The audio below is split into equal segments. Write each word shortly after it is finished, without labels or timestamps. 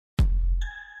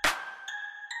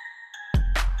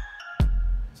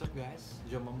What's up guys?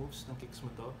 Joma Moves ng Kicks Mo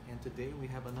To, and today we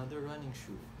have another running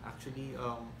shoe. Actually,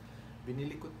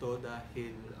 binili ko to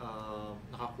dahil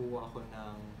nakakuha ako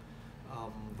ng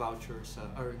voucher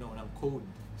or no, ng code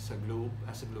sa Globe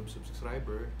as a Globe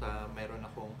subscriber. Meron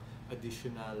akong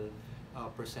additional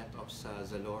percent off sa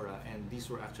Zalora, and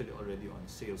these were actually already on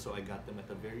sale. So I got them at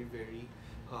a very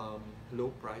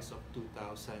low price of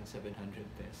 2,700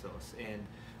 pesos. And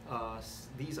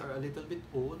these are a little bit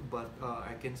old, but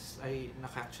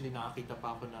actually nakakita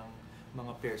pa ako ng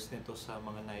mga pairs nito sa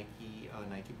mga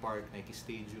Nike Park, Nike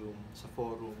Stadium, sa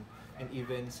Forum, and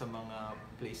even sa mga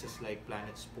places like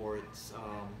Planet Sports,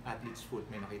 Athlete's Foot,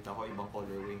 may nakita ko ibang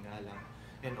colorway nga lang.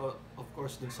 And of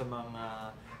course dun sa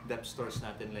mga depth stores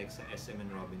natin like sa SM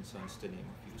and Robinsons, to name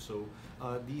a few. So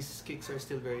these kicks are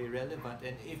still very relevant,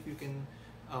 and if you can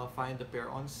find a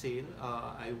pair on sale,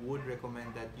 I would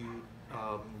recommend that you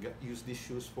use these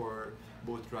shoes for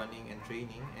both running and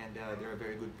training, and they're a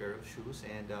very good pair of shoes.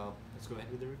 And let's go ahead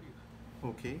with the review.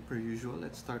 Okay, per usual,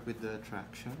 let's start with the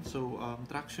traction. So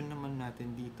traction naman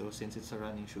natin dito, since it's a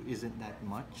running shoe, isn't that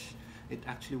much. It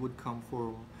actually would come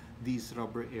from these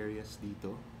rubber areas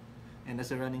dito. And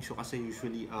as a running shoe kasi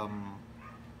usually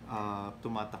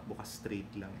tumatakbo ka straight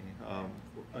lang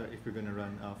if you're gonna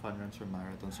run fun runs or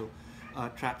marathon. So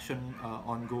traction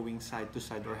on going side to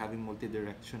side or having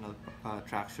multi-directional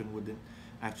traction wouldn't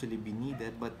actually be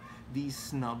needed, but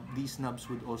these knobs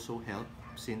would also help.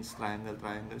 Since triangle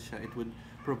siya, it would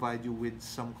provide you with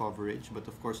some coverage, but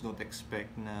of course don't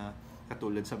expect na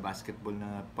katulad sa basketball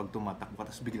na pag tumatakbo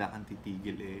ka tapos bigla kang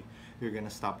titigil, you're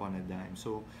gonna stop on a dime.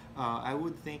 So I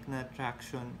would think na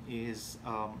traction is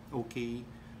okay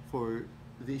for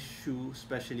this shoe,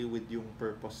 especially with yung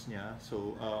purpose niya.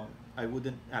 So I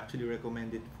wouldn't actually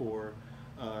recommend it for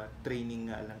training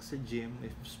nga lang sa gym,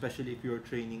 especially if your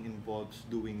training involves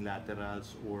doing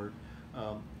laterals or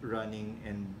running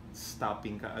and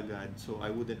stopping ka agad. So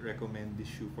I wouldn't recommend this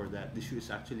shoe for that. This shoe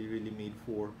is actually really made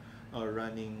for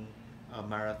running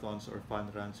marathons or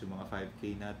fun runs, yung mga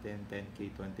 5K natin,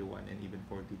 10K, 21, and even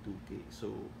 42K.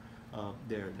 So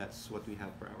that's what we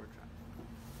have for our track.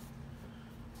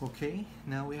 Okay,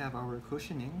 now we have our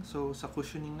cushioning. So sa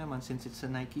cushioning naman, since it's a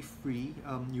Nike Free,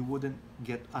 you wouldn't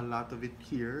get a lot of it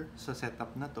here sa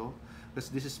setup na to,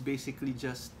 because this is basically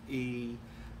just a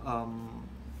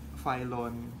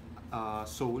Phylon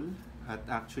sole, at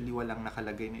actually walang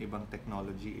nakalagay na ibang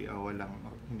technology,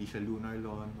 hindi siya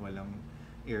Lunarlon, walang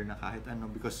air na kahit ano,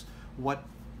 because what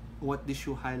this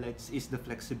shoe highlights is the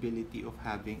flexibility of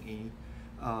having a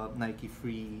Nike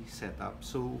Free setup.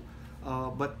 So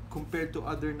but compared to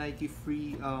other Nike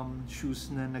Free shoes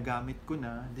na nagamit ko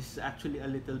na, this is actually a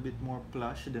little bit more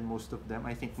plush than most of them.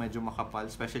 I think medyo makapal,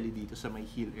 especially dito sa my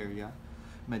heel area.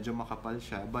 Medyo makapal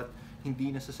siya, but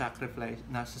hindi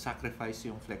nasa-sacrifice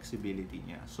yung flexibility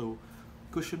niya. So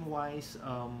cushion wise,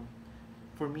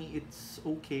 for me it's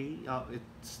okay.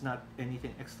 It's not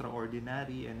anything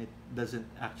extraordinary, and it doesn't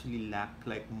actually lack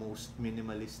like most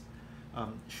minimalist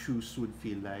shoes would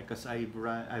feel like, because I've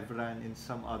run in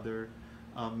some other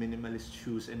minimalist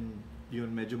shoes, and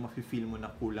yun medyo mafe-feel mo na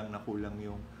kulang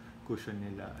yung cushion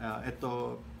nila.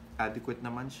 Ito adequate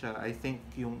naman siya. I think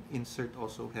yung insert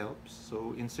also helps.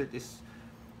 So insert is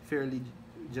fairly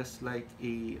just like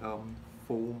a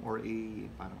foam or a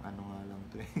parang ano nga lang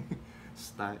to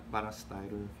parang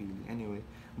styrofoam feeling. Anyway,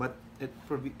 but it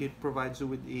provides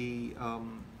you with a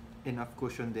enough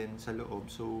cushion din sa loob.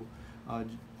 So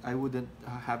I wouldn't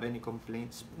have any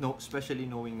complaints, no, especially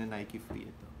knowing na Nike Free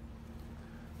ito.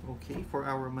 Okay, for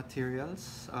our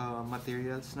materials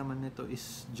naman nito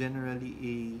is generally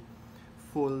a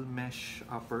full mesh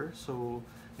upper. So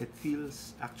it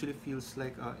actually feels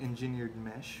like engineered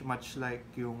mesh, much like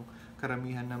yung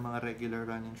karamihan ng mga regular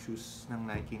running shoes ng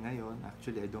Nike ngayon.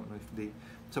 Actually, I don't know if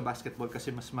sa basketball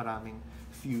kasi mas maraming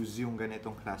fuse yung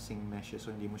ganitong klaseng meshes,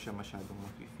 so hindi mo siya masyadong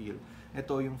mafe-feel.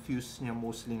 Ito yung fuse niya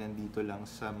mostly nandito lang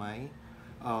sa may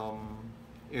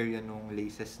area nung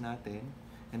laces natin,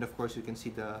 and of course you can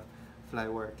see the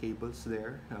flywire cables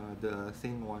there, the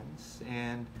thin ones,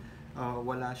 and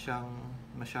wala siyang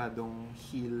masyadong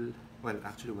heel. Well,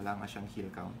 actually wala nga siyang heel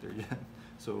counter dyan.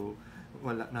 So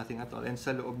nothing at all. And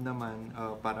sa loob naman,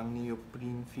 parang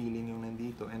neoprene feeling yung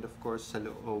nandito, and of course sa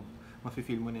loob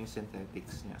mafe-feel mo na yung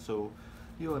synthetics niya. So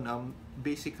yun,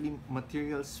 basically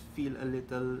materials feel a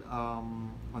little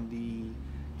on the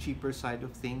cheaper side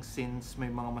of things, since may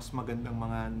mga mas magandang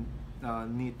mga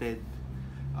knitted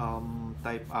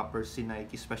type uppers si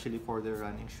Nike, especially for their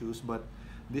running shoes. But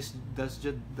this does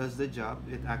the job.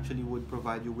 It actually would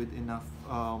provide you with enough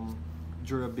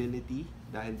durability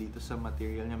dahil dito sa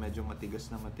material niya, medyo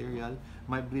matigas na material.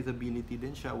 May breathability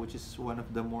din siya, which is one of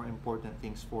the more important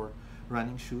things for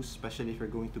running shoes, especially if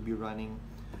you're going to be running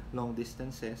long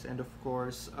distances. And of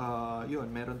course,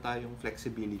 yun, meron tayong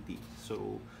flexibility.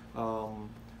 So,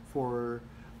 for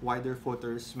wider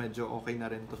footers, medyo okay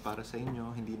na rin to para sa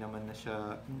inyo. Hindi naman na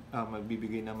siya,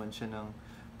 magbibigay naman siya ng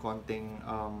konting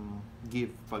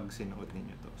give pag sinuot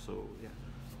ninyo to. So, yeah.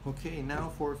 Okay,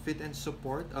 now for fit and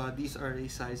support, these are a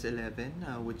size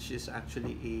 11, which is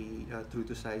actually a true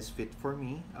to size fit for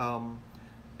me.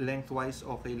 Lengthwise,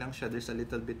 okay lang siya. There's a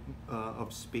little bit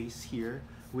of space here,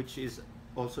 which is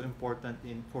also important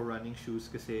for running shoes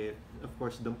kasi, of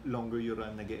course, the longer you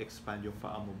run, nag-expand yung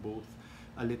paa mo both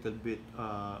a little bit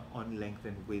on length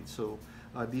and width. So,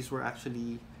 these were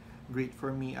actually great for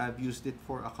me. I've used it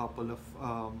for a couple of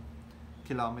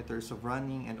kilometers of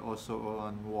running and also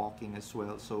on walking as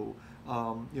well. So,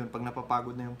 yun, pag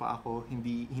napapagod na yung paa ko,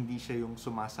 hindi siya yung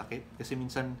sumasakit. Kasi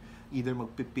minsan, either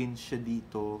magpipinch siya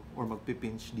dito or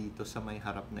magpipinch dito sa may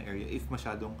harap na area if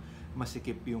masyadong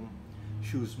masikip yung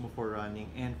shoes mo for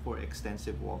running and for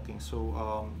extensive walking. So,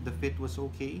 the fit was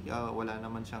okay. Wala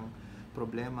naman siyang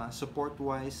problema.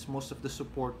 Support-wise, most of the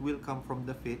support will come from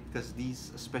the fit because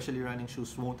these, especially running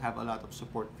shoes, won't have a lot of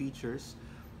support features.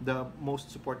 The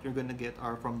most support you're gonna get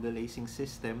are from the lacing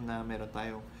system na meron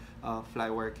tayong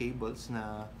flywire cables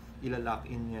na ilalock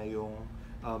in niya yung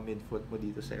midfoot mo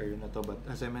dito sa area na to. But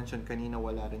as I mentioned kanina,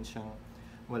 wala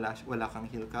kang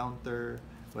heel counter,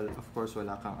 well, of course,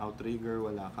 wala kang outrigger,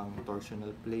 wala kang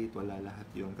torsional plate, wala lahat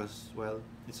yun. Because, well,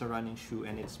 it's a running shoe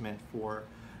and it's meant for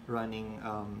running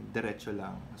diretso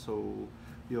lang. So,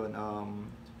 yun,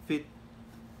 fit,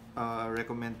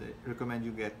 recommend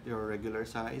you get your regular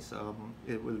size.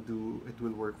 It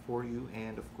will work for you.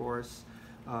 And of course,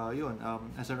 yun,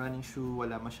 as a running shoe,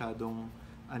 wala masyadong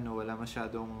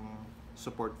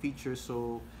support features.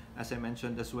 So, as I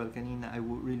mentioned as well kanina, I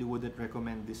really wouldn't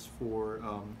recommend this for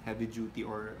heavy duty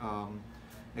or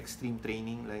extreme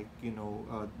training, like, you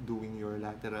know, doing your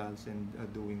laterals and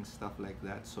doing stuff like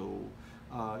that. So,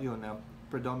 yun,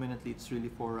 predominantly it's really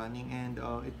for running, and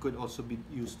it could also be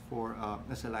used for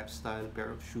as a lifestyle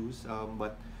pair of shoes,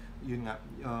 but yun nga,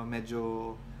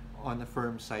 medyo on a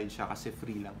firm side siya kasi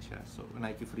free lang siya. So,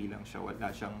 Nike free lang siya,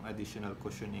 wala siyang additional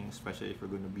cushioning, especially if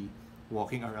you're gonna be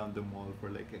walking around the mall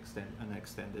for like an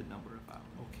extended number of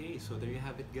hours. Okay, so there you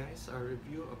have it, guys, our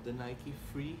review of the Nike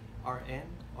Free RN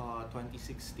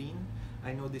 2016.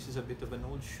 I know this is a bit of an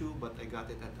old shoe, but I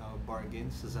got it at bargain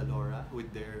sa Zalora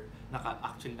with their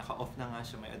naka-off na nga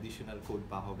siya, may additional code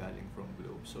pa ako galing from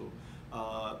Globe. So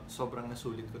sobrang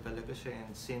nasulit ko talaga siya,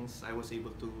 and since I was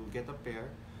able to get a pair,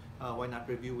 why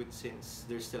not review it since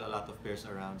there's still a lot of pairs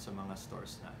around sa mga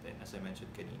stores natin, as I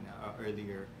mentioned kanina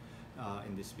earlier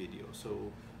in this video.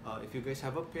 So if you guys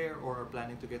have a pair or are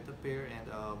planning to get a pair and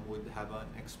would have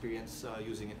an experience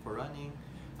using it for running,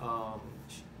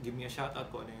 give me a shout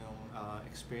out kung ano yung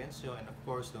experience nyo. And of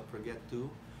course, don't forget to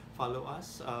follow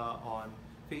us on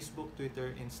Facebook,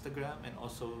 Twitter, Instagram, and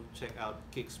also check out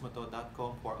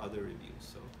kicksmoto.com for other reviews.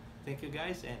 So thank you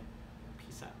guys, and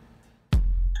peace out.